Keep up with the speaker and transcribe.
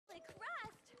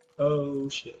Oh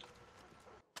shit.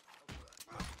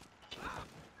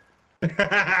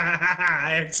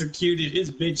 I executed his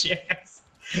bitch ass.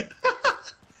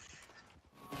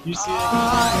 You see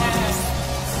that?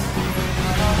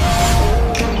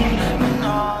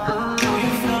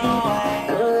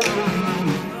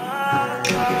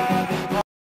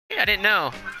 I didn't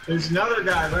know. There's another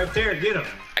guy right there. Get him.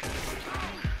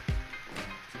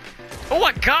 Oh,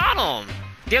 I got him.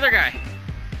 The other guy.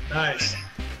 Nice.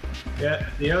 Yeah,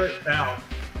 the other. Ow.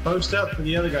 Post up for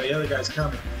the other guy. The other guy's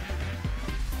coming.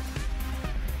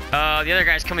 The other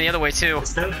guy's coming the other way too.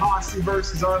 It's their posse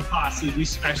versus our posse.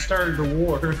 I started the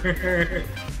war.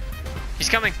 He's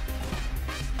coming.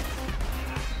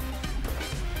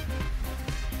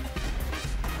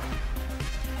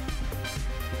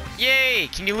 Yay!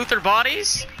 Can you loot their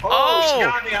bodies? Oh, she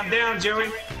got me. I'm down, Joey.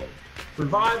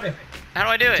 Revive me. How do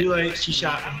I do it? Too late. She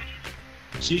shot me.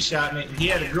 She shot me. He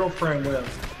had a girlfriend with him.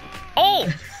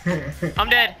 Oh! I'm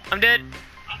dead. I'm dead.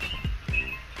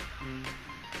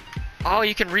 Oh,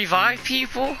 you can revive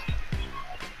people?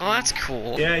 Oh, that's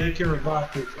cool. Yeah, you can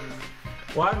revive people.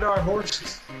 What happened to our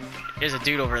horses? There's a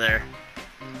dude over there.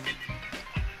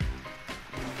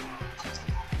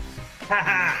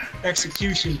 Haha!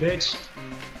 Execution, bitch.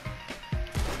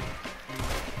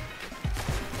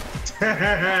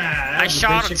 I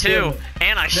shot him too,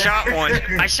 and I shot one.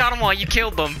 I shot him while you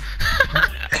killed them.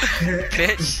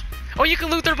 Bitch. Oh, you can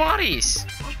loot their bodies.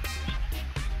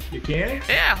 You can?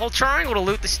 Yeah, hold triangle to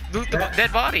loot the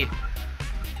dead body.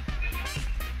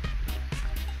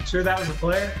 Sure that was a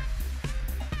player?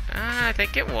 I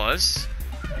think it was.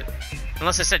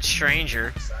 Unless it said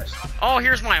stranger. Oh,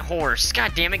 here's my horse.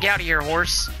 God damn it, get out of here,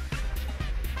 horse.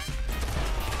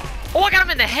 Oh, I got him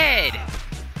in the head.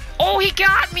 Oh, he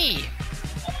got me.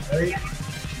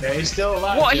 Yeah, he's still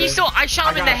alive. What? He's still. I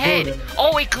shot him in the head.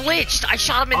 Oh, it glitched. I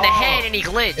shot him in the head and he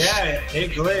glitched. Yeah,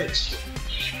 it glitched.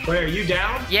 Wait, are you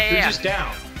down? Yeah, You're just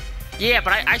down. Yeah,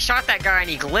 but I shot that guy and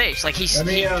he glitched. Like he's. Let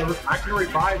me. I can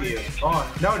revive you. On.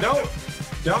 No, don't.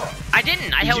 I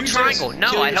didn't. I held triangle.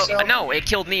 No, I held. No, it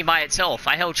killed me by itself.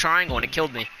 I held triangle and it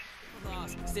killed me.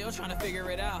 Still trying to figure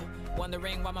it out.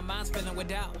 Wondering why my mind's feeling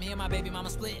without. Me and my baby mama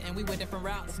split and we went different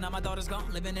routes. Now my daughter's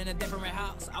gone, living in a different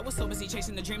house. I was so busy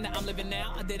chasing the dream that I'm living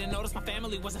now. I didn't notice my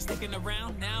family wasn't sticking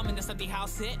around. Now I'm in this empty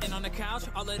house sitting on the couch.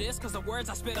 All of this cause the words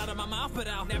I spit out of my mouth. But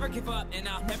I'll never give up and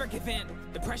I'll never give in.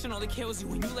 Depression only kills you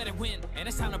when you let it win. And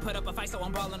it's time to put up a fight, so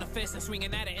I'm balling a fist and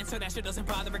swinging at it, and so that shit doesn't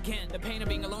bother again. The pain of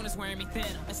being alone is wearing me thin.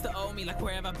 It's the old me, like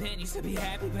where have I been? Used to be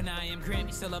happy, but now I am grim.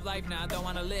 You still love life, now I don't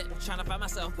wanna live. Trying to find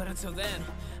myself, but until then,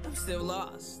 I'm still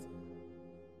lost.